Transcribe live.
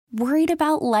Worried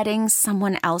about letting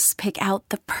someone else pick out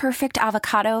the perfect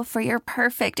avocado for your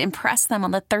perfect impress them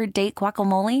on the third date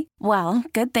guacamole? Well,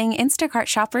 good thing Instacart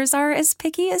shoppers are as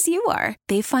picky as you are.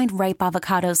 They find ripe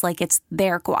avocados like it's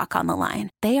their guac on the line.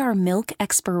 They are milk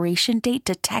expiration date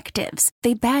detectives.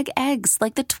 They bag eggs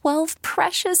like the 12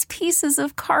 precious pieces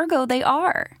of cargo they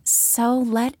are. So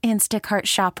let Instacart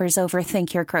shoppers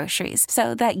overthink your groceries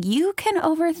so that you can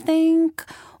overthink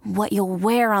what you'll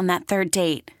wear on that third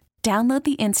date. Download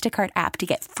the Instacart app to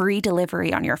get free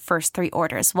delivery on your first 3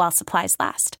 orders while supplies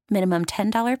last. Minimum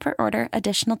 $10 per order.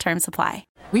 Additional terms apply.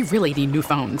 We really need new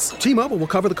phones. T-Mobile will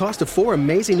cover the cost of 4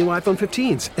 amazing new iPhone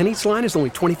 15s, and each line is only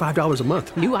 $25 a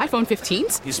month. New iPhone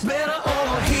 15s? It's better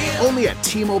over here. Only at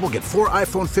T-Mobile, get 4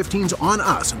 iPhone 15s on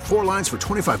us and 4 lines for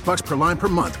 $25 per line per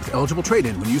month with eligible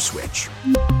trade-in when you switch.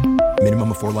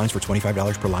 Minimum of 4 lines for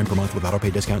 $25 per line per month with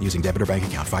autopay discount using debit or bank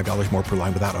account. $5 more per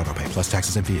line without autopay, plus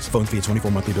taxes and fees. Phone fee at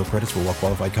 24 monthly bill credits for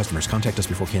well-qualified customers. Contact us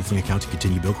before canceling account to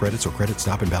continue bill credits or credit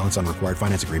stop and balance on required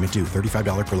finance agreement due.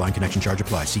 $35 per line connection charge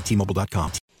applies. See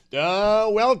T-Mobile.com.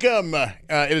 Welcome.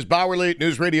 It is Bowerly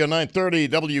News Radio 930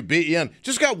 WBEN.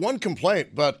 Just got one complaint,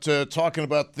 but talking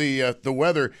about the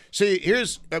weather. See,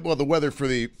 here's the weather for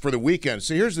the weekend.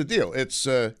 See, here's the deal. It's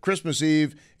Christmas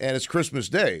Eve and it's Christmas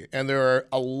Day, and there are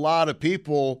a lot of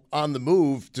people on the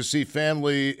move to see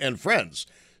family and friends.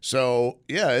 So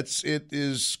yeah, it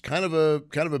is kind of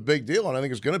a big deal, and I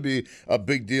think it's going to be a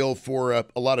big deal for a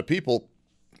lot of people.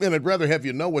 And I'd rather have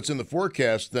you know what's in the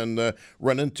forecast than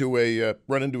run into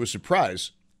a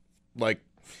surprise. Like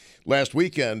last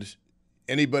weekend,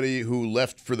 anybody who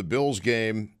left for the Bills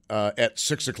game at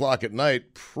 6 o'clock at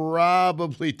night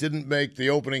probably didn't make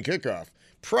the opening kickoff.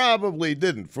 Probably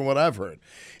didn't, from what I've heard.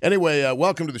 Anyway,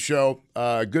 welcome to the show.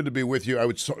 Good to be with you. I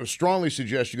would strongly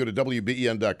suggest you go to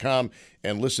WBEN.com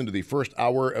and listen to the first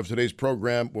hour of today's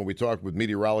program when we talk with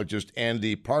meteorologist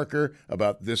Andy Parker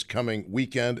about this coming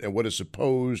weekend and what is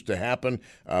supposed to happen.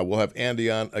 We'll have Andy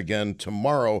on again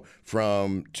tomorrow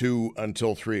from 2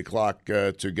 until 3 o'clock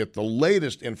to get the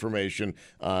latest information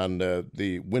on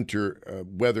the winter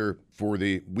weather for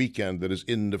the weekend that is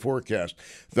in the forecast.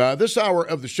 This hour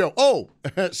of the show,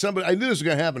 somebody, I knew this was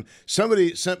going to happen.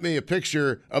 Somebody sent me a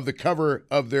picture of the cover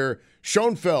of their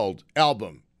Schoenfeld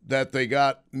album that they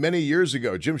got many years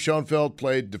ago. Jim Schoenfeld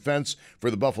played defense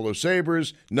for the Buffalo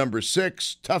Sabres, number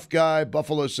 6, tough guy,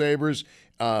 Buffalo Sabres,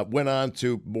 went on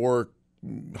to more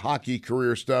hockey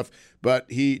career stuff, but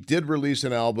he did release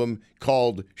an album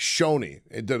called Shoney.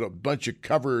 It did a bunch of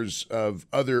covers of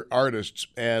other artists,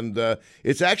 and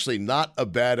it's actually not a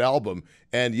bad album.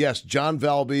 And yes, John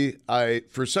Valby,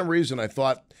 for some reason I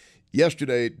thought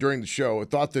yesterday during the show, I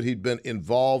thought that he'd been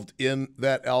involved in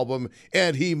that album,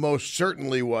 and he most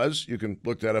certainly was. You can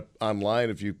look that up online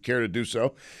if you care to do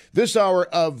so. This hour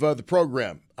of the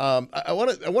program, I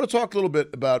want to talk a little bit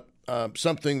about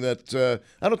something that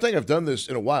I don't think I've done this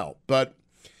in a while, but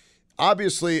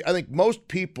obviously I think most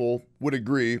people would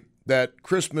agree that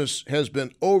Christmas has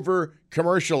been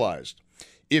over-commercialized.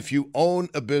 If you own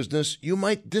a business, you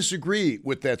might disagree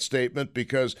with that statement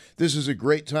because this is a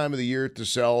great time of the year to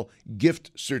sell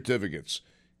gift certificates.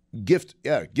 Gift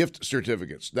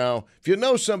certificates. Now, if you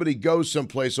know somebody goes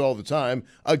someplace all the time,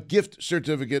 a gift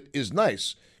certificate is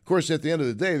nice. Of course, at the end of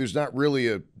the day, there's not really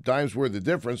a dime's worth of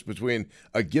difference between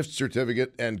a gift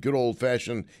certificate and good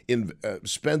old-fashioned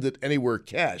spend it anywhere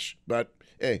cash. But,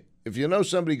 hey, if you know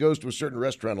somebody goes to a certain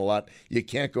restaurant a lot, you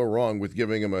can't go wrong with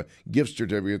giving them a gift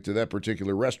certificate to that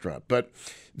particular restaurant. But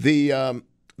the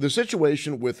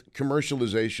situation with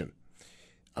commercialization,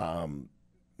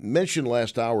 mentioned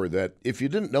last hour that if you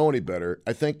didn't know any better,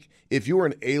 I think if you were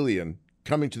an alien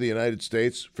coming to the United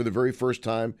States for the very first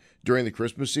time during the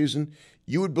Christmas season,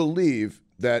 you would believe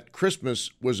that Christmas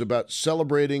was about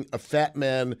celebrating a fat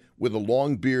man with a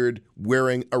long beard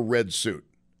wearing a red suit.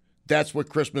 That's what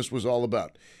Christmas was all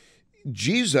about.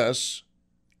 Jesus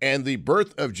and the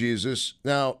birth of Jesus,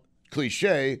 now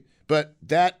cliche, but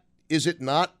that, is it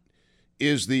not,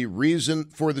 is the reason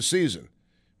for the season.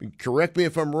 Correct me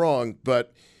if I'm wrong,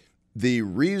 but the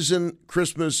reason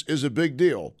Christmas is a big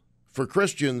deal for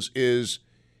Christians is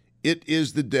it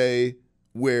is the day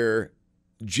where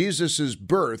Jesus'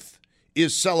 birth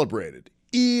is celebrated,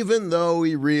 even though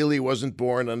he really wasn't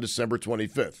born on December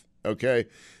 25th, okay?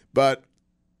 But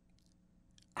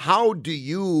how do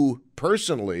you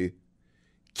personally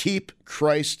keep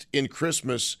Christ in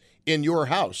Christmas in your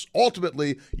house?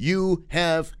 Ultimately, you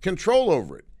have control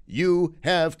over it. You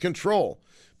have control.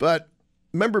 But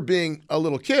remember being a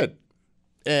little kid,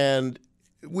 and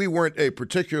we weren't a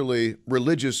particularly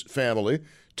religious family,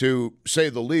 to say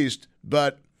the least,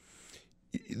 but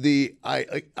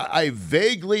I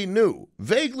vaguely knew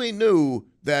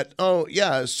that, oh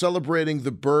yeah, celebrating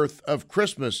the birth of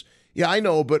Christmas. Yeah, I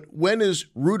know, but when is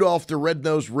Rudolph the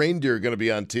Red-Nosed Reindeer going to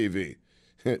be on TV?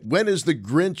 When is the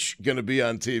Grinch going to be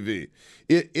on TV?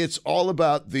 It's all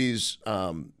about these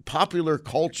popular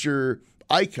culture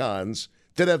icons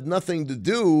that have nothing to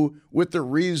do with the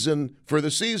reason for the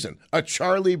season. A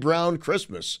Charlie Brown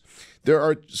Christmas. There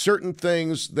are certain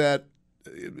things that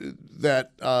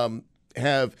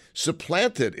have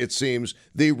supplanted, it seems,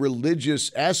 the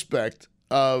religious aspect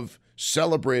of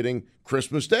celebrating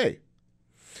Christmas Day.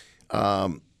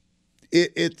 A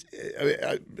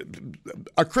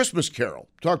Christmas Carol.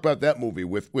 Talk about that movie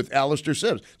with Alistair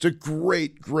Sims. It's a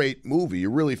great, great movie. You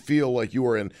really feel like you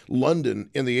are in London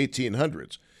in the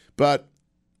 1800s. But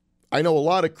I know a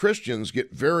lot of Christians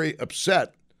get very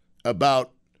upset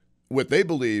about what they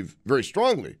believe very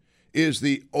strongly is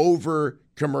the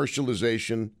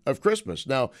over-commercialization of Christmas.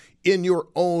 Now, in your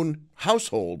own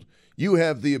household, you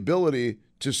have the ability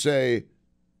to say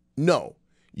no.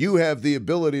 You have the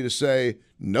ability to say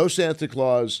no Santa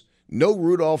Claus, no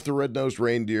Rudolph the Red-Nosed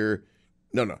Reindeer,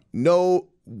 no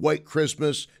White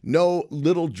Christmas, no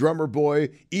Little Drummer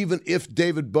Boy, even if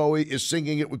David Bowie is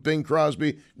singing it with Bing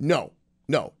Crosby. No,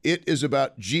 it is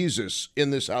about Jesus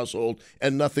in this household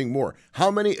and nothing more.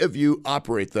 How many of you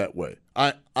operate that way?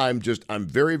 I'm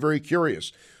very, very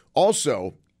curious.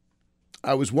 Also,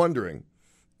 I was wondering,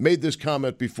 made this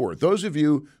comment before, those of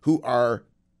you who are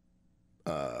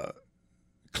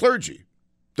clergy,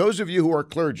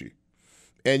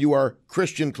 and you are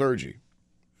Christian clergy,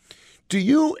 do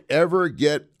you ever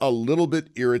get a little bit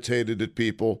irritated at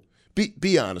people?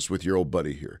 Be honest with your old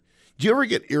buddy here. Do you ever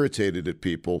get irritated at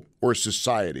people or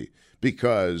society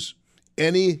because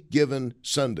any given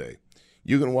Sunday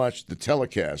you can watch the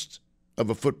telecast of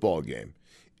a football game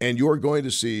and you're going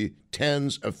to see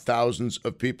tens of thousands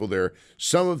of people there,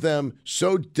 some of them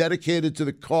so dedicated to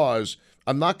the cause?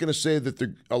 I'm not going to say that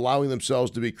they're allowing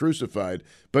themselves to be crucified,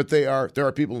 but there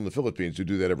are people in the Philippines who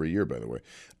do that every year, by the way.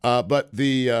 So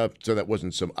that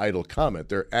wasn't some idle comment.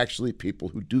 There are actually people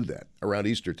who do that around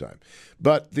Easter time.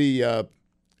 But I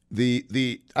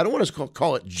don't want to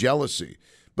call it jealousy,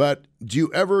 but do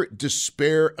you ever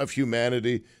despair of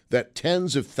humanity that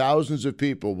tens of thousands of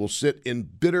people will sit in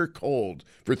bitter cold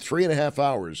for 3.5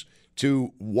 hours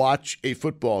to watch a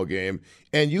football game,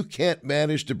 and you can't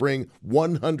manage to bring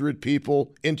 100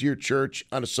 people into your church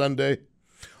on a Sunday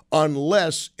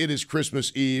unless it is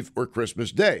Christmas Eve or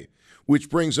Christmas Day, which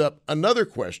brings up another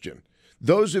question.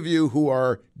 Those of you who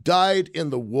are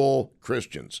dyed-in-the-wool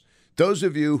Christians, those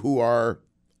of you who are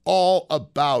all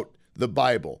about the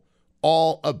Bible,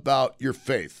 all about your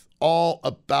faith, all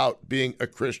about being a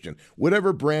Christian,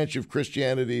 whatever branch of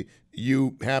Christianity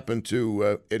you happen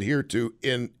to adhere to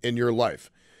in your life.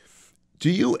 Do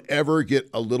you ever get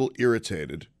a little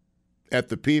irritated at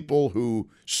the people who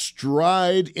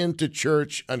stride into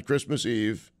church on Christmas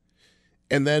Eve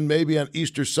and then maybe on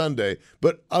Easter Sunday,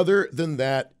 but other than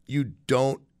that, you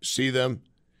don't see them?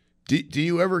 Do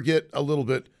you ever get a little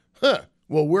bit,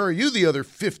 well, where are you the other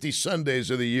 50 Sundays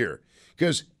of the year?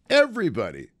 Because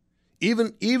everybody,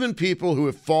 even people who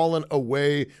have fallen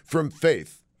away from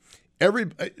faith, I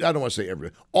don't want to say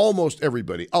everybody, almost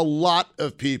everybody, a lot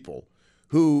of people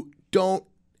who don't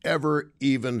ever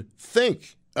even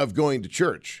think of going to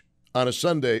church on a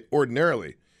Sunday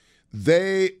ordinarily,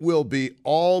 they will be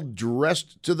all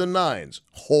dressed to the nines,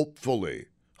 hopefully.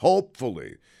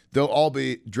 They'll all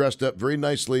be dressed up very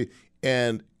nicely,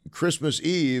 and Christmas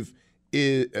Eve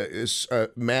is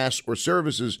Mass or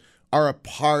services are a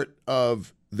part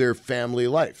of their family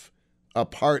life, a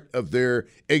part of their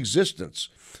existence.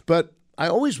 But I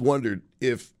always wondered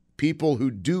if people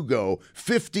who do go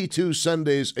 52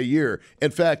 Sundays a year,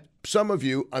 in fact, some of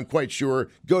you, I'm quite sure,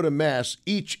 go to Mass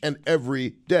each and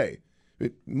every day.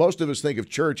 Most of us think of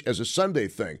church as a Sunday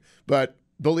thing, but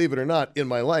believe it or not, in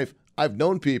my life, I've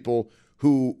known people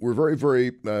who were very,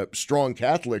 very strong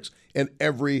Catholics, and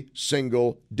every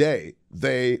single day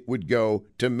they would go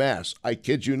to Mass. I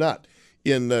kid you not.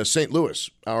 In St. Louis,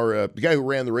 the guy who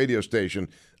ran the radio station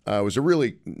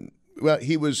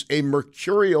he was a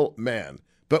mercurial man,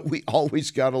 but we always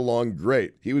got along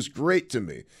great. He was great to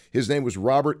me. His name was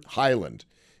Robert Hyland,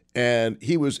 and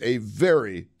he was a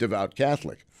very devout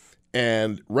Catholic.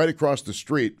 And right across the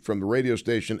street from the radio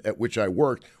station at which I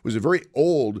worked was a very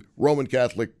old Roman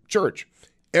Catholic church.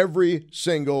 Every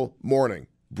single morning,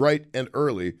 bright and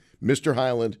early, Mr.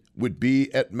 Hyland would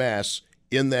be at Mass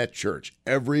in that church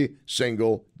every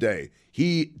single day.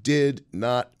 He did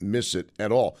not miss it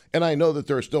at all. And I know that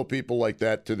there are still people like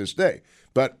that to this day.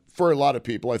 But for a lot of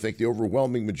people, I think the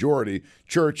overwhelming majority,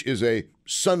 church is a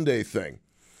Sunday thing.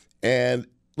 And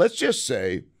let's just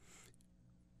say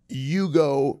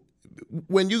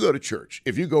when you go to church,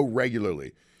 if you go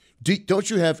regularly, don't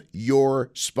you have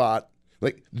your spot?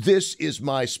 Like, this is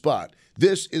my spot.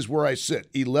 This is where I sit,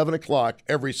 11 o'clock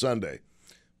every Sunday.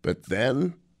 But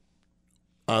then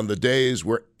on the days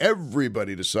where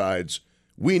everybody decides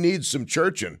we need some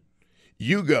churching,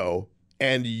 you go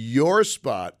and your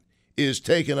spot is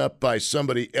taken up by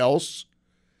somebody else.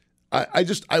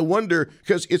 I wonder,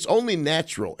 because it's only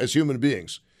natural as human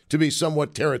beings to be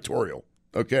somewhat territorial,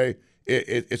 okay?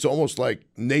 It's almost like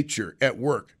nature at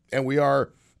work, and we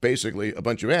are basically a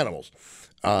bunch of animals.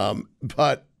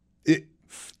 But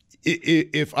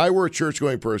if I were a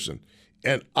church-going person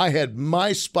and I had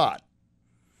my spot,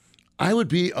 I would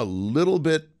be a little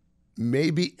bit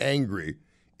maybe angry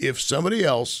if somebody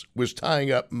else was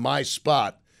tying up my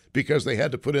spot because they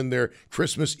had to put in their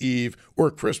Christmas Eve or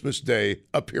Christmas Day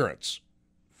appearance.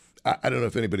 I don't know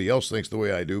if anybody else thinks the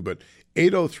way I do, but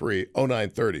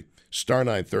 803-0930, star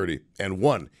 930, and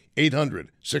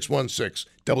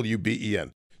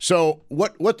 1-800-616-WBEN. So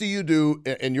what do you do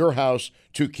in your house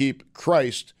to keep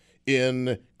Christ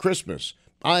in Christmas?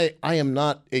 I am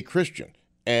not a Christian,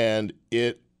 and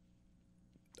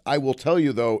I will tell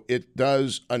you, though, it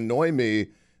does annoy me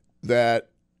that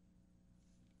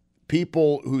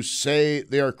people who say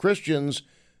they are Christians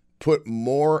put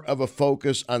more of a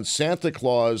focus on Santa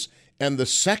Claus and the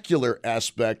secular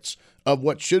aspects of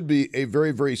what should be a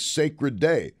very, very sacred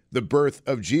day, the birth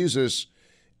of Jesus.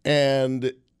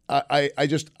 And I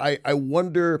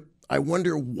wonder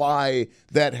why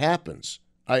that happens.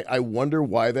 I wonder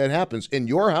why that happens. In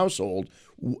your household,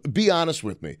 be honest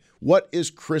with me. What is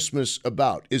Christmas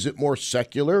about? Is it more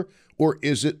secular or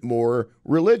is it more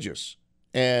religious?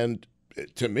 And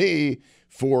to me,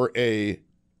 for a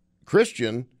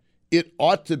Christian, it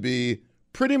ought to be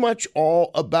pretty much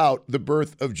all about the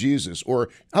birth of Jesus. Or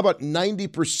how about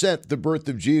 90% the birth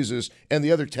of Jesus and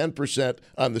the other 10%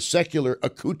 on the secular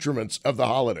accoutrements of the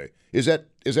holiday? Is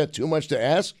that too much to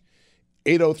ask?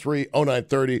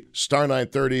 803-0930, star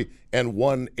 930, and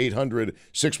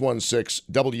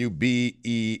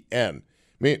 1-800-616-WBEN. I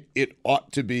mean, it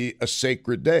ought to be a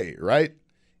sacred day, right?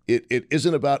 It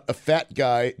isn't about a fat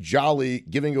guy jolly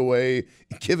giving away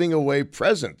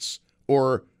presents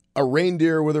or a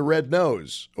reindeer with a red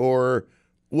nose or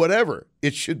whatever.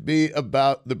 It should be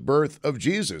about the birth of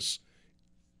Jesus.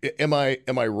 Am I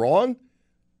wrong?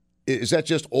 Is that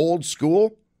just old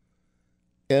school?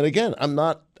 And again, I'm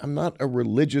not a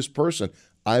religious person.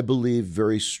 I believe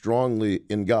very strongly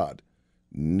in God.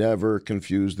 Never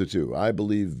confuse the two. I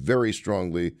believe very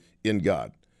strongly in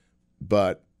God,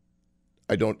 but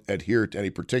I don't adhere to any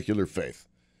particular faith.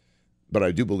 But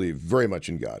I do believe very much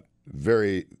in God.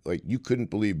 You couldn't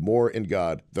believe more in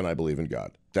God than I believe in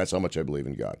God. That's how much I believe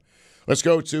in God. Let's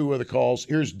go to the calls.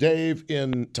 Here's Dave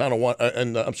in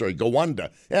Gowanda.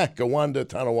 Yeah, Gowanda,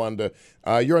 Tonawanda.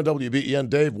 You're on WBEN.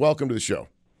 Dave, welcome to the show.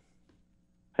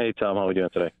 Hey, Tom. How are we doing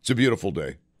today? It's a beautiful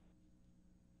day.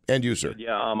 And you, sir?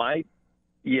 Yeah, I'm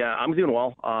doing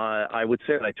well. I would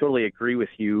say that I totally agree with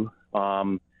you.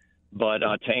 But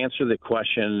to answer the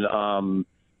question,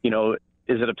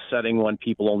 is it upsetting when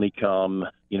people only come,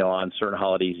 on certain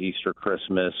holidays, Easter,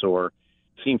 Christmas, or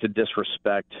seem to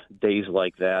disrespect days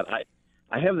like that?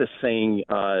 I have this saying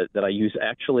that I use.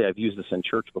 Actually, I've used this in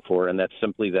church before, and that's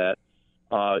simply that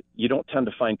you don't tend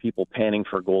to find people panning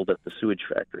for gold at the sewage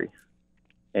factory.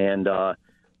 And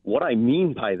what I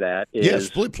mean by that is... Yes,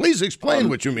 please explain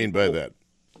what you mean by that.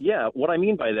 Yeah, what I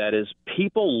mean by that is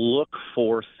people look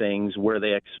for things where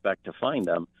they expect to find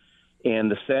them. And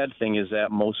the sad thing is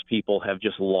that most people have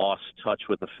just lost touch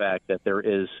with the fact that there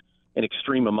is an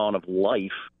extreme amount of life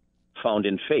found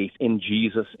in faith, in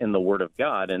Jesus, in the Word of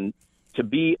God. And to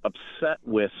be upset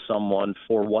with someone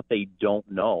for what they don't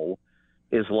know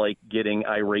is like getting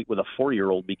irate with a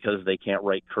 4-year-old because they can't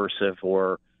write cursive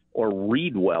or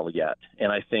read well yet.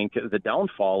 And I think the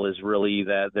downfall is really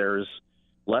that there's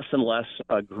less and less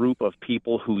a group of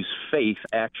people whose faith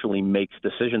actually makes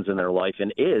decisions in their life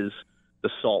and is the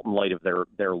salt and light of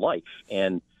their life.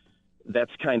 And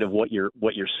that's kind of what you're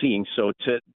seeing. So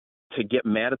to get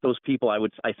mad at those people, I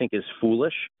think is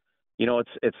foolish.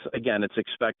 It's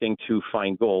expecting to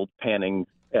find gold panning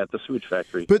at the sewage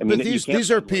factory. But these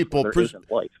are people.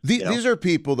 These are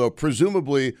people, though,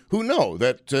 presumably who know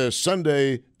that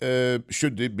Sunday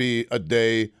should be a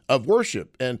day of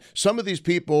worship, and some of these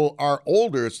people are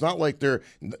older. It's not like they're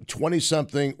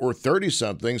 20-something or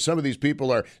 30-something. Some of these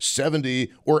people are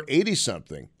 70 or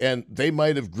 80-something, and they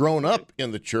might have grown up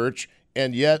in the church,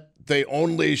 and yet they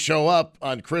only show up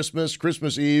on Christmas,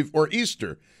 Christmas Eve, or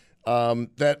Easter.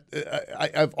 that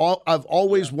I've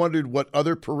always wondered what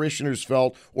other parishioners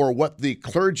felt or what the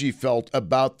clergy felt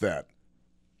about that.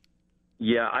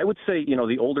 Yeah, I would say,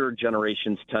 the older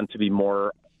generations tend to be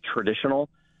more traditional.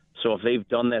 So if they've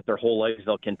done that their whole lives,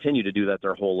 they'll continue to do that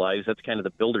their whole lives. That's kind of the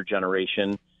builder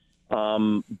generation.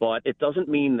 But it doesn't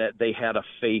mean that they had a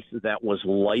faith that was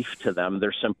life to them.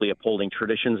 They're simply upholding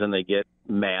traditions, and they get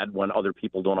mad when other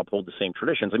people don't uphold the same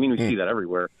traditions. I mean, we see that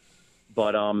everywhere.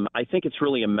 But I think it's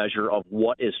really a measure of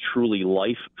what is truly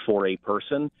life for a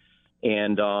person.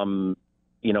 And,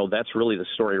 that's really the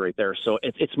story right there. So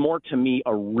it's more, to me,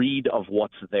 a read of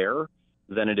what's there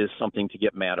than it is something to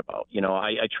get mad about.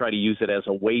 I try to use it as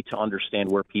a way to understand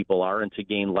where people are and to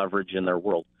gain leverage in their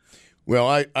world.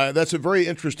 Well, that's a very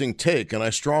interesting take, and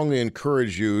I strongly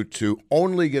encourage you to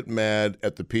only get mad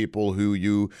at the people who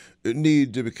you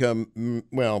need to become,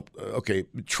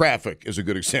 traffic is a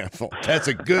good example. That's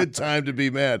a good time to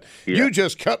be mad. Yeah. You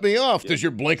just cut me off. Does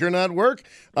your blinker not work?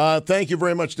 Thank you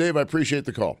very much, Dave. I appreciate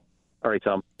the call. All right,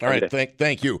 Tom. All right,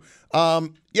 thank you.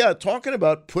 Talking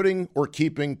about putting or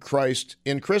keeping Christ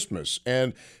in Christmas,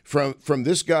 and from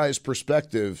this guy's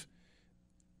perspective,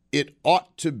 it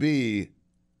ought to be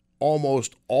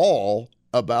almost all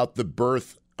about the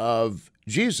birth of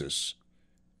Jesus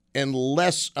and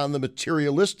less on the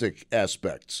materialistic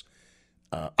aspects.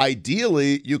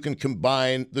 Ideally, you can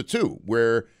combine the two,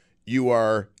 where you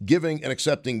are giving and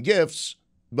accepting gifts,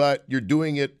 but you're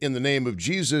doing it in the name of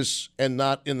Jesus and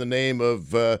not in the name of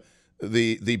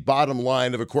the bottom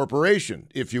line of a corporation,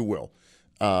 if you will.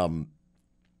 I'm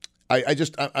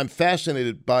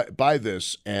fascinated by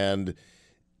this, and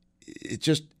it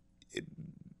just...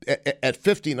 At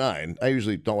 59, I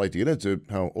usually don't like to get into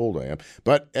how old I am,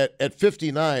 but at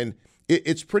 59,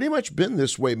 it's pretty much been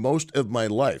this way most of my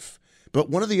life. But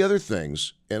one of the other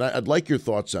things, and I'd like your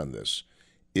thoughts on this,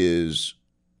 is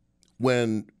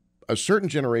when a certain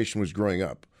generation was growing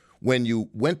up, when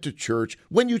you went to church,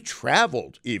 when you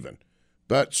traveled even,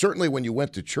 but certainly when you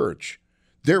went to church,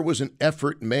 there was an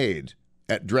effort made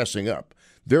at dressing up.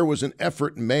 There was an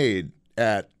effort made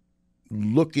at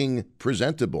looking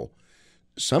presentable.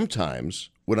 Sometimes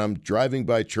when I'm driving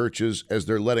by churches as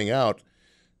they're letting out,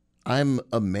 I'm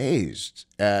amazed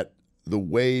at the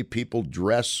way people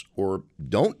dress or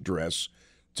don't dress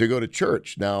to go to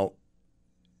church. Now,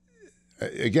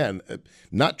 again,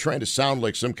 not trying to sound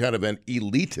like some kind of an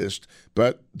elitist,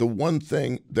 but the one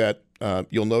thing that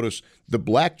you'll notice, the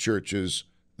black churches,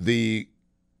 the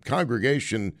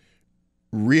congregation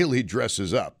really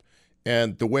dresses up.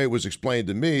 And the way it was explained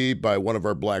to me by one of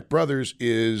our black brothers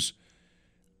is,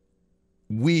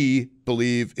 we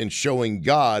believe in showing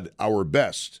God our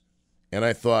best. And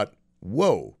I thought,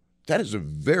 whoa, that is a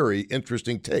very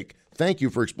interesting take. Thank you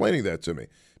for explaining that to me,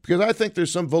 because I think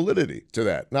there's some validity to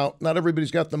that. Now, not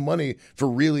everybody's got the money for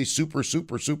really super,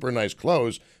 super, super nice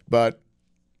clothes, but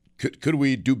could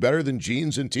we do better than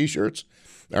jeans and T-shirts?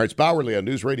 All right, it's Bowerly on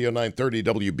News Radio 930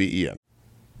 WBEN.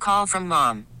 Call from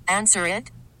mom. Answer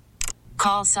it.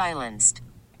 Call silenced.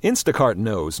 Instacart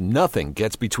knows nothing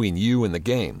gets between you and the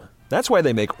game. That's why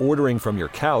they make ordering from your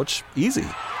couch easy.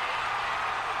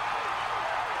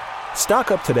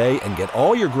 Stock up today and get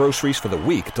all your groceries for the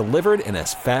week delivered in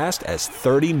as fast as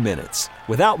 30 minutes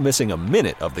without missing a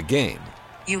minute of the game.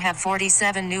 You have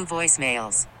 47 new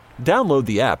voicemails. Download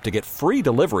the app to get free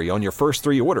delivery on your first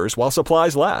 3 orders while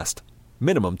supplies last.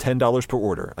 Minimum $10 per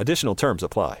order. Additional terms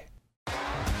apply.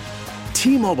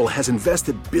 T-Mobile has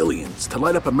invested billions to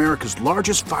light up America's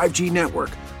largest 5G network,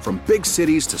 from big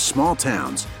cities to small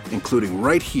towns, including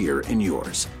right here in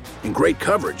yours. And great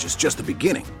coverage is just the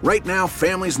beginning. Right now,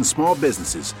 families and small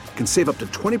businesses can save up to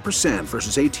 20%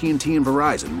 versus AT&T and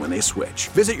Verizon when they switch.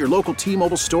 Visit your local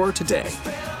T-Mobile store today.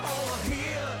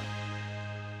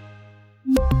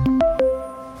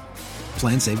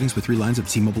 Plan savings with 3 lines of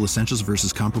T-Mobile Essentials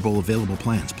versus comparable available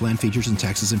plans. Plan features and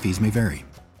taxes and fees may vary.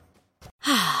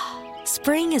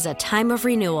 Spring is a time of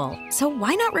renewal, so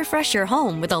why not refresh your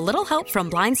home with a little help from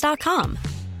Blinds.com?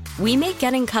 We make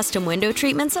getting custom window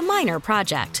treatments a minor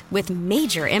project with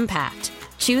major impact.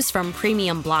 Choose from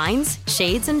premium blinds,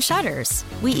 shades, and shutters.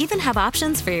 We even have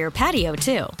options for your patio,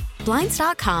 too.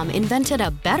 Blinds.com invented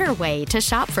a better way to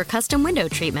shop for custom window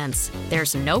treatments.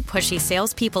 There's no pushy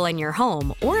salespeople in your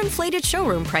home or inflated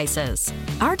showroom prices.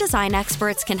 Our design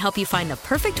experts can help you find the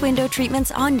perfect window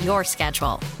treatments on your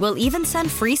schedule. We'll even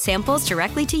send free samples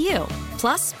directly to you.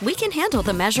 Plus, we can handle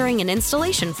the measuring and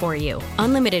installation for you.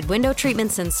 Unlimited window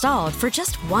treatments installed for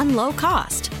just one low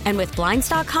cost. And with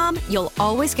Blinds.com, you'll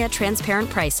always get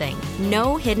transparent pricing.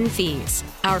 No hidden fees.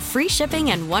 Our free shipping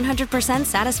and 100%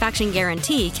 satisfaction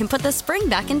guarantee can put the spring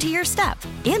back into your step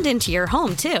and into your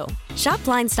home, too. Shop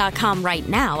Blinds.com right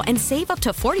now and save up to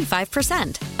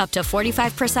 45%. Up to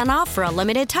 45% off for a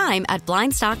limited time at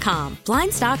Blinds.com.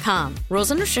 Blinds.com. Rules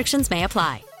and restrictions may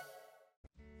apply.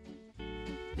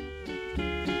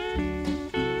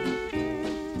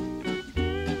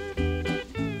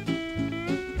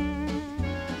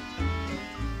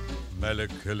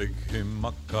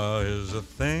 Melikilikimaka is a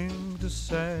thing to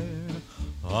say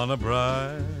on a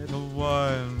bright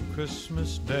Hawaiian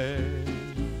Christmas day.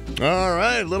 All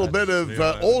right, a little bit of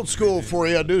old school for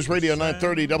you. News Radio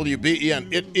 930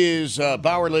 WBEN. It is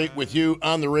Bauerle with you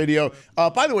on the radio.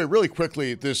 By the way, really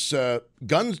quickly, this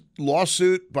gun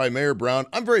lawsuit by Mayor Brown,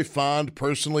 I'm very fond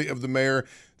personally of the mayor.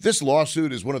 This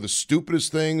lawsuit is one of the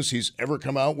stupidest things he's ever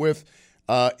come out with.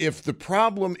 If the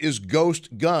problem is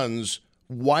ghost guns,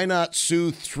 why not sue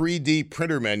 3D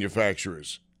printer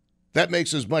manufacturers? That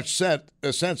makes as much sense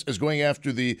as going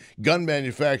after the gun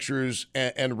manufacturers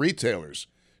and retailers.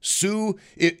 Sue,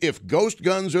 if ghost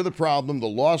guns are the problem, the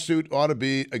lawsuit ought to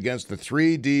be against the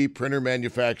 3D printer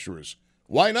manufacturers.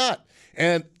 Why not?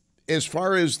 And as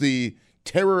far as the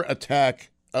terror attack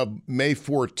of May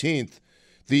 14th,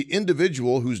 the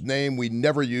individual whose name we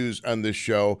never use on this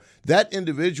show, that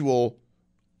individual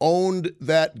owned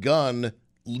that gun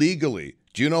legally.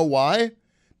 Do you know why?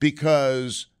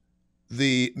 Because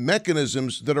the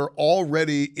mechanisms that are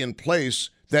already in place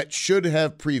that should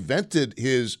have prevented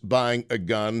his buying a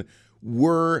gun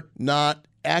were not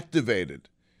activated.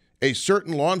 A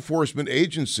certain law enforcement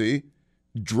agency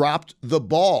dropped the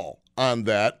ball on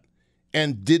that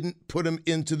and didn't put him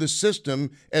into the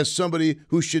system as somebody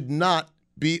who should not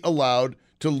be allowed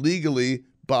to legally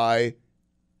buy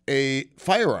a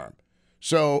firearm.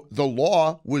 So the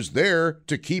law was there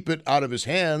to keep it out of his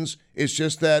hands. It's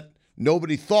just that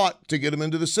nobody thought to get him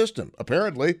into the system.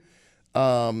 Apparently,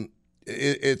 I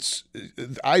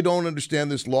don't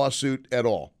understand this lawsuit at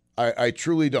all. I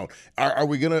truly don't. Are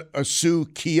we going to sue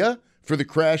Kia for the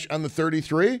crash on the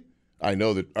 33? I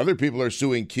know that other people are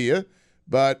suing Kia,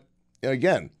 but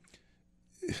again,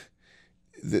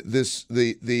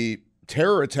 the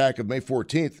terror attack of May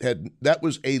 14th that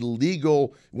was a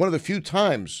legal, one of the few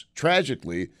times,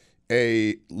 tragically,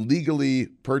 a legally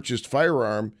purchased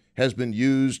firearm has been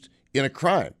used in a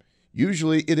crime.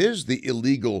 Usually it is the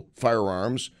illegal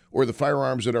firearms or the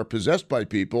firearms that are possessed by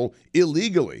people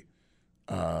illegally.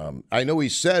 I know he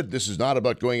said this is not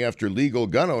about going after legal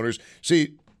gun owners.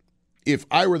 See, if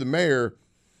I were the mayor,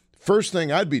 first thing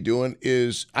I'd be doing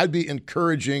is I'd be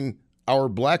encouraging our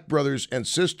black brothers and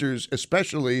sisters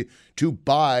especially to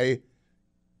buy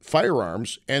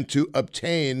firearms and to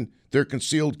obtain their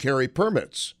concealed carry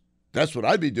permits. That's what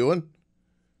I'd be doing.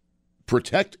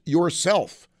 Protect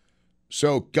yourself.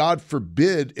 So God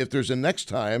forbid if there's a next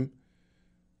time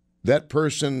that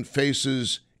person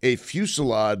faces a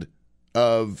fusillade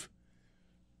of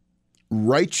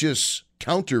righteous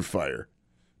counterfire.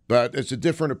 But it's a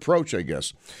different approach, I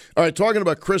guess. All right, talking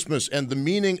about Christmas and the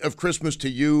meaning of Christmas to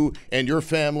you and your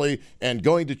family and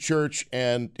going to church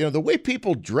and, the way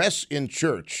people dress in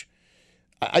church.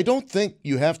 I don't think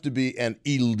you have to be an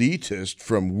elitist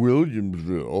from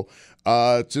Williamsville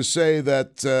to say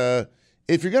that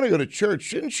if you're going to go to church,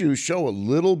 shouldn't you show a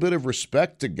little bit of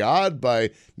respect to God by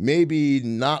maybe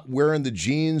not wearing the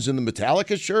jeans and the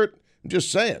Metallica shirt? I'm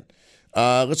just saying.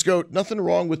 Let's go. Nothing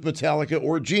wrong with Metallica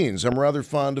or jeans. I'm rather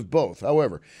fond of both.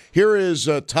 However, here is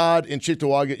Todd in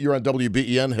Cheektowaga. You're on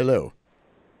WBEN. Hello.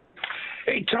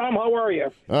 Hey, Tom. How are you?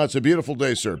 It's a beautiful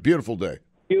day, sir. Beautiful day.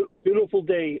 Beautiful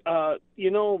day.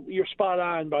 You're spot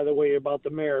on, by the way, about the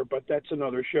mayor, but that's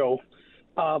another show.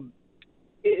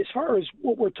 As far as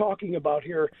what we're talking about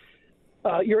here,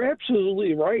 you're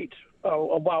absolutely right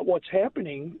about what's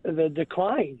happening, the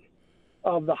decline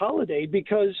of the holiday,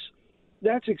 because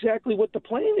that's exactly what the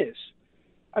plan is.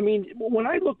 I mean, when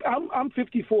I look, I'm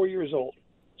 54 years old,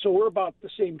 so we're about the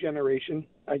same generation,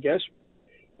 I guess.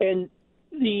 And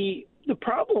the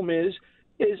problem is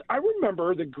I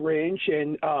remember the Grinch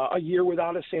and A Year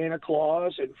Without a Santa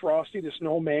Claus and Frosty the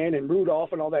Snowman and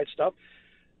Rudolph and all that stuff.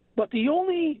 But the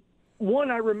only one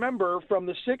I remember from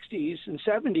the 60s and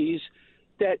 70s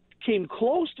that came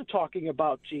close to talking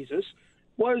about Jesus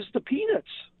was the Peanuts,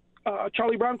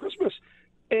 Charlie Brown Christmas.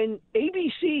 And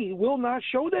ABC will not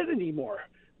show that anymore.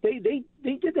 They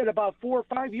did that about 4 or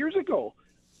 5 years ago.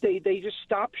 They just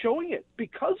stopped showing it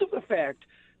because of the fact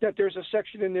that there's a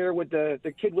section in there with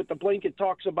the kid with the blanket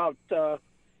talks about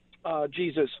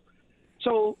Jesus.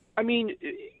 So, I mean,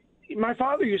 my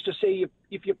father used to say,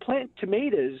 if you plant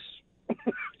tomatoes,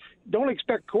 don't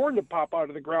expect corn to pop out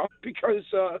of the ground because,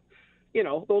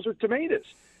 those are tomatoes.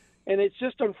 And it's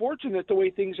just unfortunate the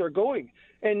way things are going.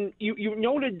 And you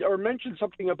noted or mentioned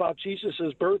something about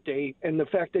Jesus' birthday and the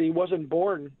fact that he wasn't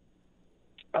born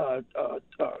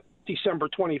December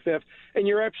 25th. And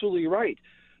you're absolutely right.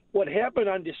 What happened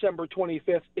on December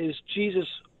 25th is Jesus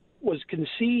was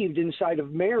conceived inside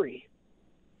of Mary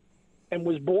and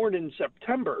was born in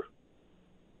September.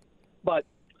 But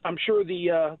I'm sure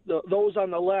the those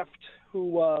on the left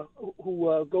who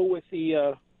go with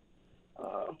the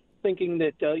thinking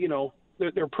that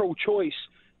they're pro-choice,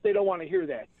 they don't want to hear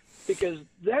that, because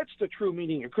that's the true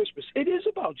meaning of Christmas. It is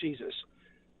about Jesus,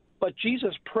 but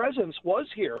Jesus' presence was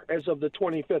here as of the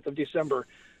 25th of December,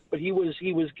 but he was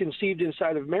conceived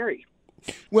inside of Mary.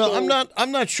 Well, so,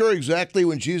 I'm not sure exactly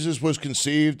when Jesus was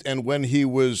conceived and when he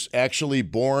was actually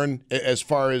born. As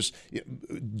far as,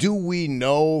 do we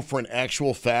know for an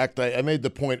actual fact? I made the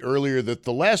point earlier that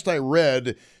the last I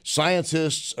read,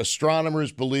 scientists,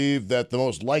 astronomers believe that the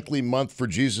most likely month for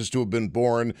Jesus to have been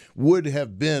born would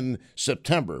have been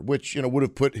September, which would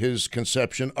have put his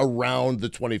conception around the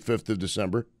 25th of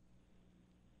December.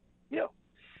 Yeah.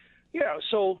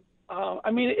 So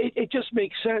it just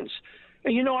makes sense.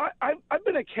 And, I've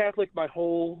been a Catholic my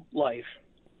whole life,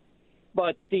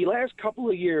 but the last couple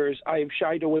of years I have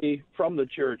shied away from the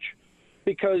church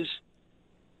because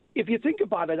if you think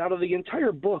about it, out of the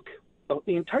entire book,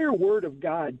 the entire Word of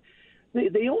God,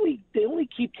 they only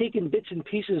keep taking bits and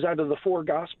pieces out of the four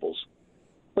Gospels,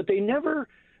 but they never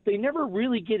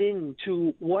really get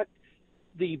into what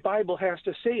the Bible has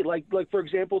to say, like for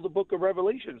example, the book of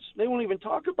Revelations. They won't even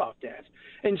talk about that.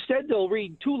 Instead, they'll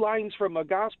read 2 lines from a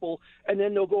gospel, and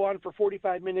then they'll go on for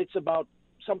 45 minutes about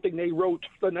something they wrote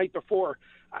the night before.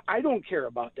 I don't care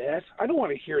about that. I don't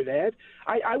want to hear that.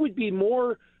 I would be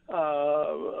more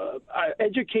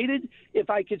educated if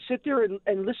I could sit there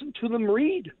and listen to them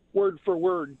read word for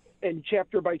word and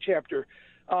chapter by chapter.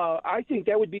 I think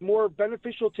that would be more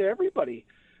beneficial to everybody.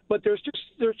 But there's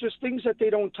just things that they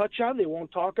don't touch on, they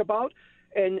won't talk about,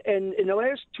 and in the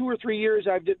last 2 or 3 years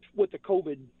I've did with the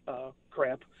COVID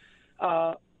crap,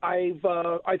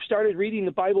 I've started reading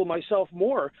the Bible myself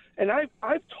more, and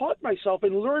I've taught myself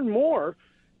and learned more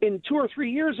in 2 or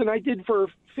 3 years than I did for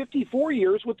 54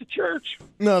 years with the church.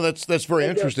 No, that's very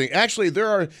interesting. Actually,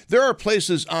 there are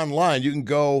places online you can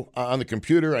go on the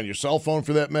computer, on your cell phone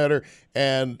for that matter,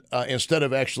 and instead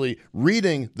of actually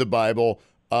reading the Bible,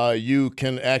 you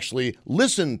can actually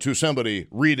listen to somebody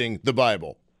reading the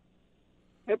Bible.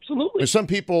 Absolutely. Some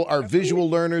people are visual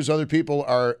learners, other people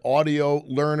are audio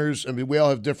learners. I mean, we all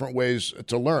have different ways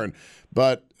to learn.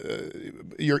 But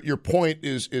your point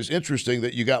is interesting,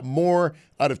 that you got more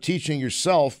out of teaching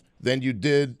yourself than you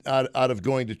did out of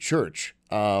going to church.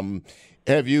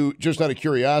 Have you, just out of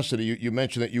curiosity, you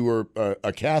mentioned that you were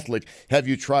a Catholic. Have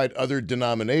you tried other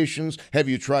denominations? Have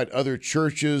you tried other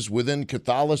churches within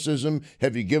Catholicism?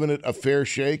 Have you given it a fair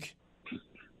shake?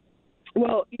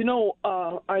 Well,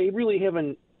 I really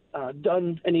haven't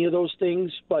done any of those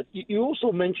things. But you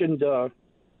also mentioned,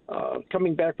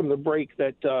 coming back from the break,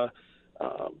 that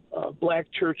black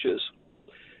churches.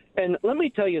 And let me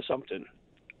tell you something.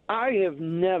 I have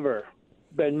never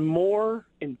been more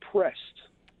impressed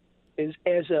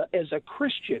as a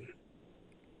Christian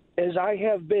as I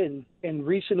have been in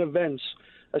recent events,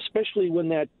 especially when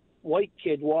that white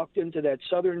kid walked into that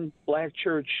Southern black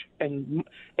church and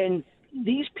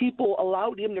these people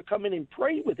allowed him to come in and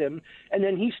pray with him, and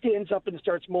then he stands up and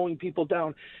starts mowing people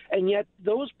down. And yet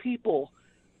those people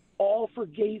all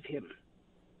forgave him.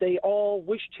 They all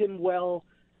wished him well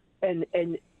and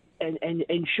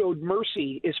showed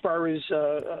mercy as far as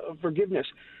forgiveness.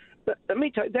 But let me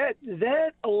tell you,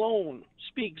 that alone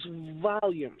speaks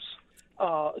volumes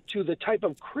to the type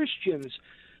of Christians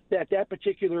that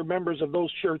particular members of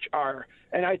those church are.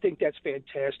 And I think that's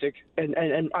fantastic.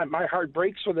 And my heart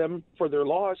breaks for them, for their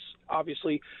loss,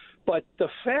 obviously. But the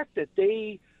fact that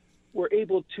they were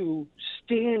able to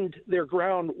stand their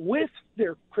ground with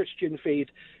their Christian faith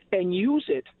and use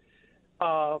it,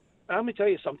 let me tell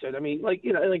you something. I mean, like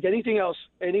anything else,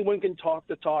 anyone can talk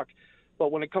the talk.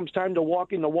 But when it comes time to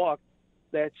walking the walk,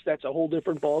 that's a whole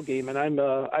different ball game. And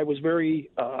I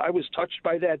was touched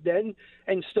by that then,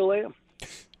 and still am.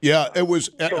 Yeah, it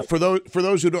was for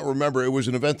those who don't remember, it was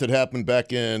an event that happened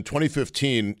back in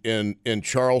 2015 in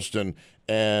Charleston,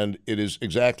 and it is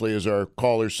exactly as our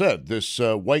caller said. This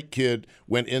white kid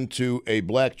went into a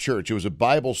black church. It was a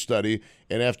Bible study,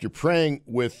 And after praying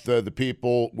with the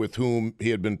people with whom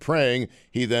he had been praying,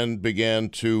 he then began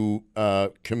to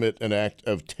commit an act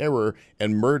of terror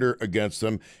and murder against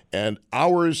them. And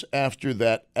hours after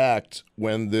that act,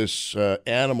 when this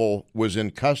animal was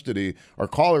in custody, our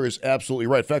caller is absolutely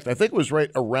right. In fact, I think it was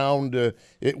right around,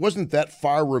 it wasn't that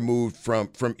far removed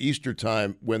from Easter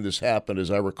time when this happened,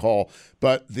 as I recall.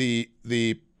 But the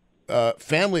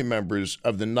family members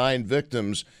of the 9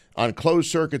 victims on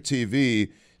closed circuit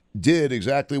TV did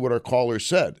exactly what our caller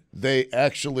said. They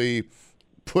actually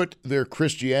put their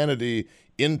Christianity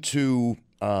into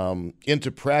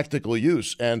practical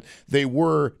use, and they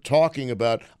were talking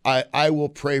about, I will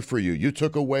pray for you. You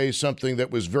took away something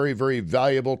that was very, very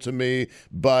valuable to me,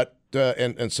 but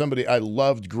and somebody I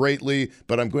loved greatly,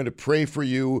 but I'm going to pray for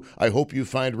you. I hope you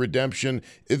find redemption.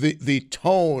 The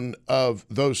tone of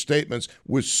those statements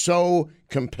was so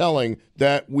compelling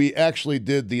that we actually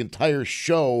did the entire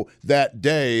show that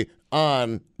day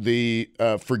on the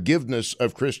forgiveness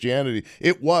of Christianity.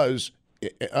 It was,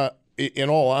 in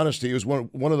all honesty, it was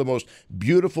one of the most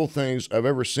beautiful things I've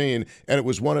ever seen, and it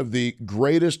was one of the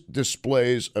greatest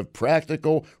displays of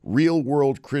practical,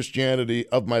 real-world Christianity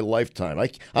of my lifetime.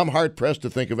 I'm hard-pressed to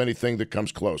think of anything that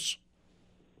comes close.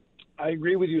 I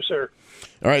agree with you, sir.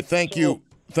 All right, thank you.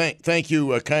 Thank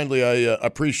you kindly. I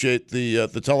appreciate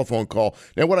the telephone call.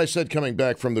 Now, what I said coming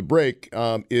back from the break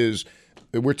is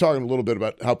we're talking a little bit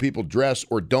about how people dress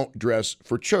or don't dress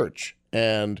for church.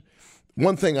 And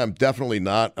one thing I'm definitely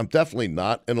not an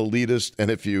elitist.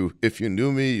 And if you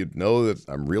knew me, you'd know that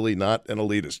I'm really not an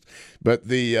elitist. But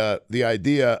the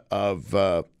idea of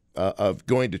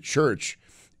going to church,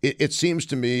 it seems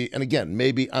to me, and again,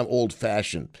 maybe I'm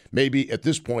old-fashioned. Maybe at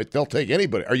this point they'll take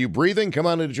anybody. Are you breathing? Come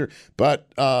on into church. But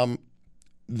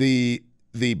the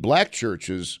black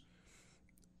churches,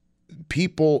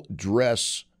 people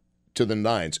dress to the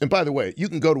nines. And by the way, you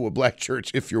can go to a black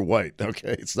church if you're white,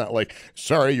 okay? It's not like,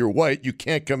 sorry, you're white, you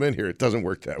can't come in here. It doesn't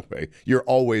work that way. You're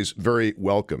always very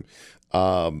welcome.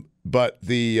 But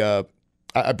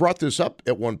I brought this up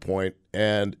at one point,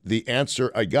 and the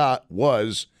answer I got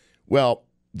was, well,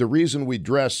 the reason we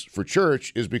dress for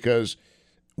church is because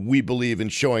we believe in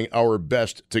showing our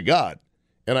best to God.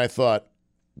 And I thought,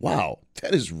 wow,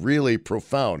 that is really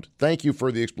profound. Thank you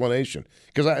for the explanation,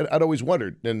 because I'd always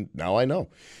wondered, and now I know.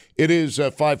 It is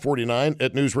 5:49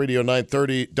 at News Radio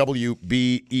 930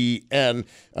 WBEN.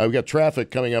 We got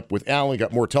traffic coming up with Alan.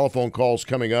 Got more telephone calls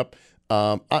coming up.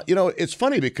 It's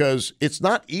funny because it's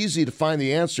not easy to find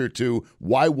the answer to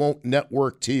why won't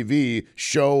network TV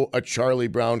show a Charlie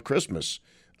Brown Christmas.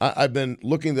 I've been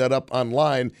looking that up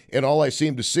online, and all I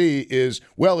seem to see is,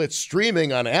 well, it's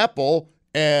streaming on Apple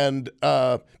and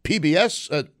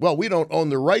PBS. Well, we don't own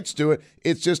the rights to it.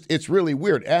 It's really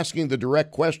weird. Asking the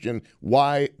direct question,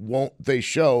 why won't they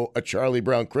show a Charlie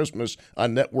Brown Christmas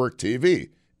on network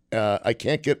TV? I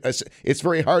can't get, it's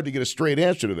very hard to get a straight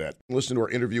answer to that. Listen to our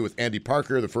interview with Andy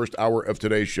Parker, the first hour of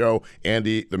today's show.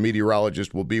 Andy, the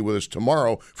meteorologist, will be with us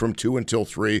tomorrow from 2 until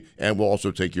 3, and we'll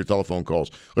also take your telephone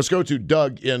calls. Let's go to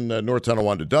Doug in North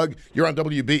Tonawanda. Doug, you're on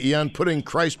WBEN, putting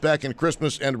Christ back in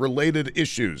Christmas and related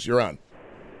issues. You're on.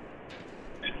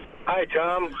 Hi,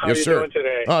 Tom. How yes, are you sir. doing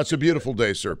today? Oh, it's a beautiful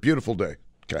day, sir. Beautiful day,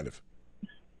 kind of.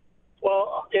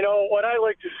 Well, what I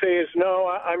like to say is, no,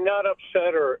 I'm not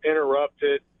upset or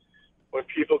interrupted when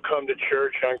people come to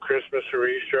church on Christmas or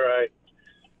Easter.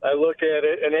 I look at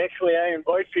it, and actually I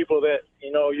invite people that,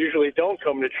 usually don't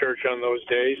come to church on those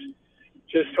days,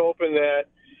 just hoping that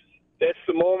that's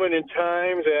the moment in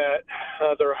time that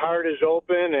their heart is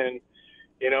open and,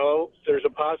 there's a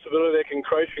possibility that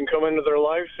Christ can come into their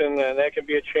lives, and that can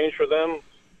be a change for them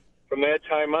from that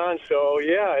time on. So,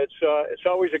 yeah, it's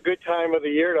always a good time of the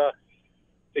year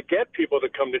to get people to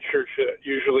come to church that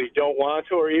usually don't want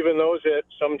to, or even those that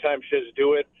sometimes just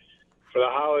do it for the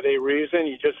holiday reason.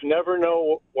 You just never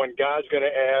know when God's going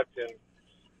to act and,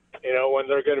 when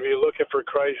they're going to be looking for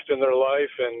Christ in their life.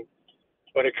 And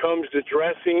when it comes to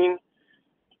dressing,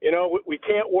 we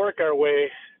can't work our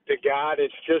way to God.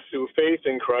 It's just through faith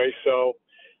in Christ. So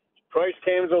Christ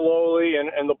came to the lowly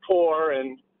and the poor,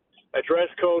 and a dress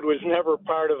code was never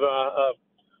part of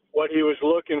what he was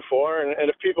looking for. And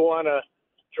if people want to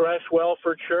dress well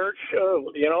for church,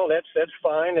 that's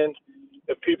fine. And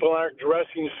if people aren't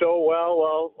dressing so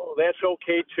well, that's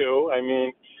okay too. I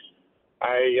mean,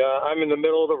 I'm in the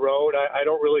middle of the road. I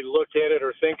don't really look at it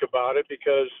or think about it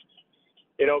because,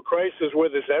 Christ is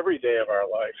with us every day of our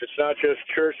life. It's not just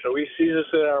church. So he sees us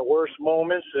in our worst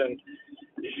moments and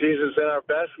he sees us in our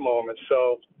best moments.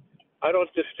 So I don't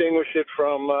distinguish it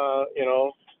from,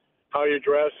 how you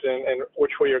dress and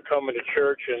which way you're coming to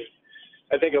church. And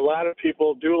I think a lot of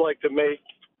people do like to make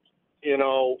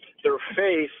their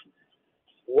faith,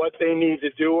 what they need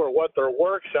to do or what their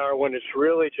works are, when it's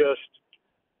really just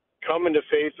coming to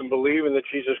faith and believing that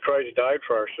Jesus Christ died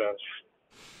for our sins.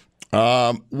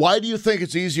 Why do you think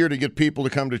it's easier to get people to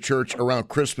come to church around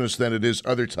Christmas than it is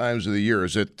other times of the year?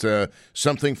 Is it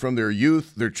something from their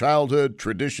youth, their childhood,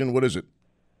 tradition? What is it?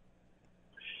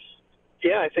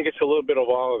 Yeah, I think it's a little bit of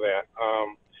all of that.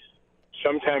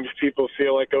 Sometimes people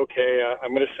feel like, okay,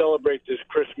 I'm going to celebrate this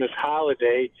Christmas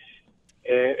holiday,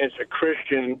 and it's a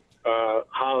Christian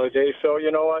holiday, so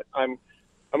you know what? I'm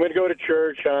going to go to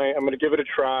church. I'm going to give it a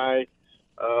try.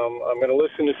 I'm going to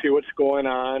listen to see what's going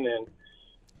on, and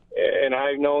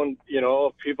I've known,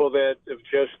 people that have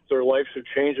just, their lives have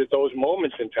changed at those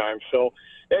moments in time. So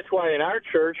that's why in our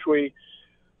church we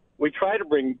try to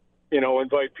bring,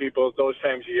 invite people at those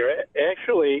times of year.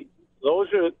 Actually,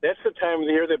 that's the time of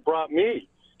the year that brought me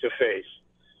to faith.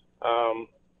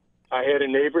 I had a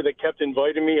neighbor that kept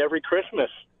inviting me every Christmas,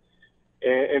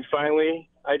 and finally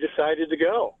I decided to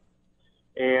go.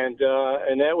 And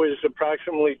that was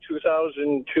approximately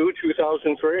 2002,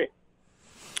 2003.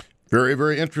 Very,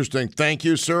 very interesting. Thank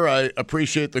you, sir. I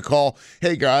appreciate the call.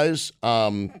 Hey, guys,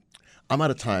 I'm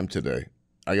out of time today.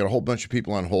 I got a whole bunch of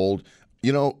people on hold.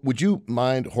 Would you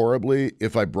mind horribly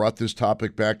if I brought this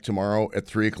topic back tomorrow at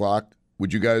 3 o'clock?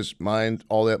 Would you guys mind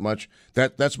all that much?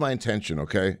 That's my intention,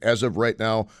 okay? As of right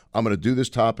now, I'm going to do this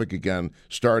topic again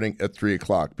starting at 3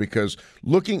 o'clock, because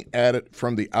looking at it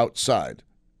from the outside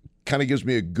kind of gives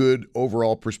me a good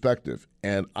overall perspective.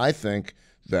 And I think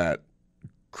that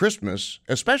Christmas,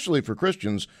 especially for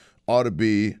Christians, ought to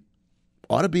be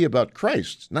about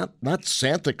Christ, not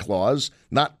Santa Claus,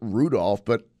 not Rudolph,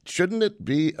 but shouldn't it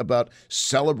be about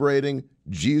celebrating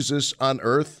Jesus on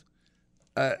earth?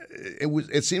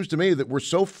 It seems to me that we're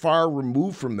so far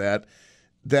removed from that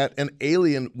an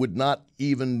alien would not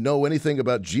even know anything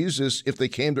about Jesus if they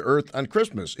came to earth on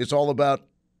Christmas. It's all about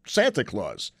Santa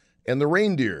Claus and the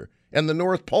reindeer and the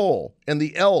North Pole and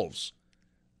the elves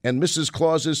and Mrs.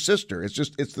 Claus's sister.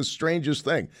 It's the strangest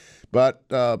thing. But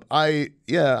I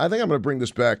think I'm going to bring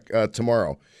this back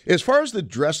tomorrow. As far as the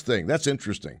dress thing, that's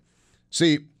interesting.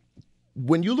 See,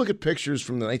 when you look at pictures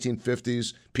from the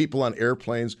 1950s, people on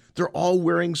airplanes, they're all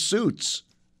wearing suits.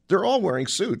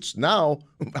 Now,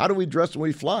 how do we dress when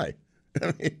we fly?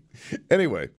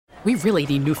 Anyway. We really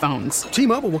need new phones.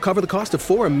 T-Mobile will cover the cost of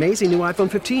 4 amazing new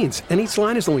iPhone 15s, and each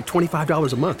line is only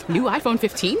 $25 a month. New iPhone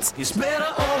 15s? It's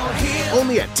better over here.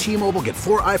 Only at T-Mobile, get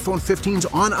 4 iPhone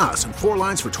 15s on us and 4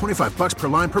 lines for $25 per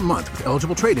line per month with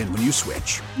eligible trade-in when you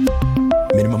switch.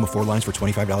 Minimum of 4 lines for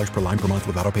 $25 per line per month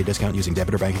with autopay discount using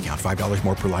debit or bank account. $5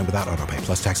 more per line without autopay,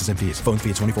 plus taxes and fees. Phone fee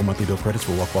at 24 monthly bill credits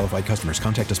for well-qualified customers.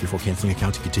 Contact us before canceling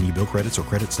account to continue bill credits or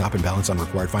credit stop and balance on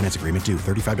required finance agreement due.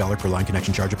 $35 per line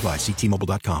connection charge applies. See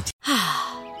T-Mobile.com.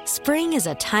 Spring is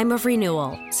a time of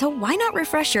renewal, so why not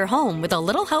refresh your home with a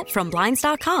little help from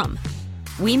Blinds.com?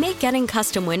 We make getting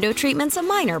custom window treatments a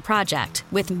minor project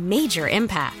with major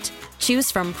impact.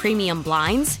 Choose from premium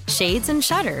blinds, shades, and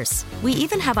shutters. We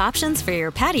even have options for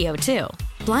your patio, too.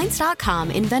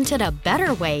 Blinds.com invented a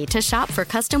better way to shop for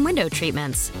custom window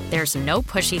treatments. There's no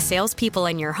pushy salespeople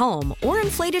in your home or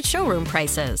inflated showroom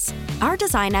prices. Our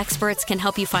design experts can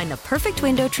help you find the perfect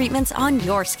window treatments on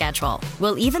your schedule.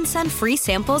 We'll even send free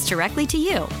samples directly to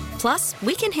you. Plus,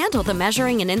 we can handle the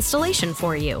measuring and installation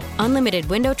for you. Unlimited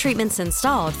window treatments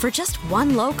installed for just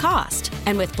one low cost.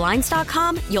 And with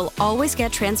Blinds.com, you'll always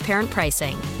get transparent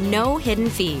pricing. No hidden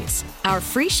fees. Our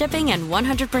free shipping and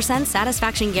 100%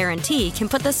 satisfaction guarantee can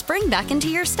put the spring back into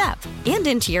your step and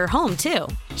into your home, too.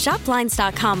 Shop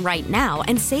Blinds.com right now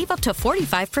and save up to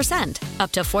 45%.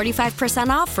 Up to 45%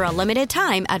 off for a limited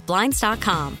time at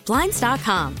Blinds.com.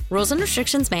 Blinds.com. Rules and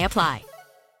restrictions may apply.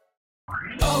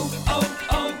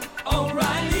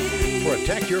 O'Reilly.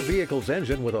 Protect your vehicle's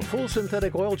engine with a full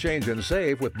synthetic oil change and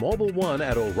save with Mobil 1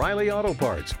 at O'Reilly Auto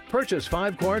Parts. Purchase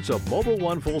 5 quarts of Mobil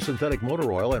 1 full synthetic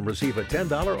motor oil and receive a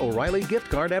 $10 O'Reilly gift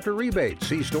card after rebate.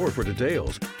 See store for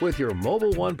details. With your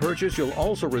Mobil 1 purchase, you'll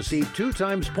also receive 2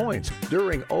 times points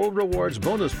during O Rewards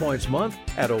Bonus Points Month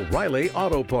at O'Reilly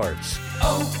Auto Parts.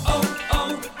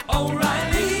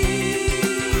 O'Reilly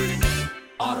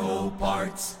Auto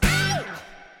Parts.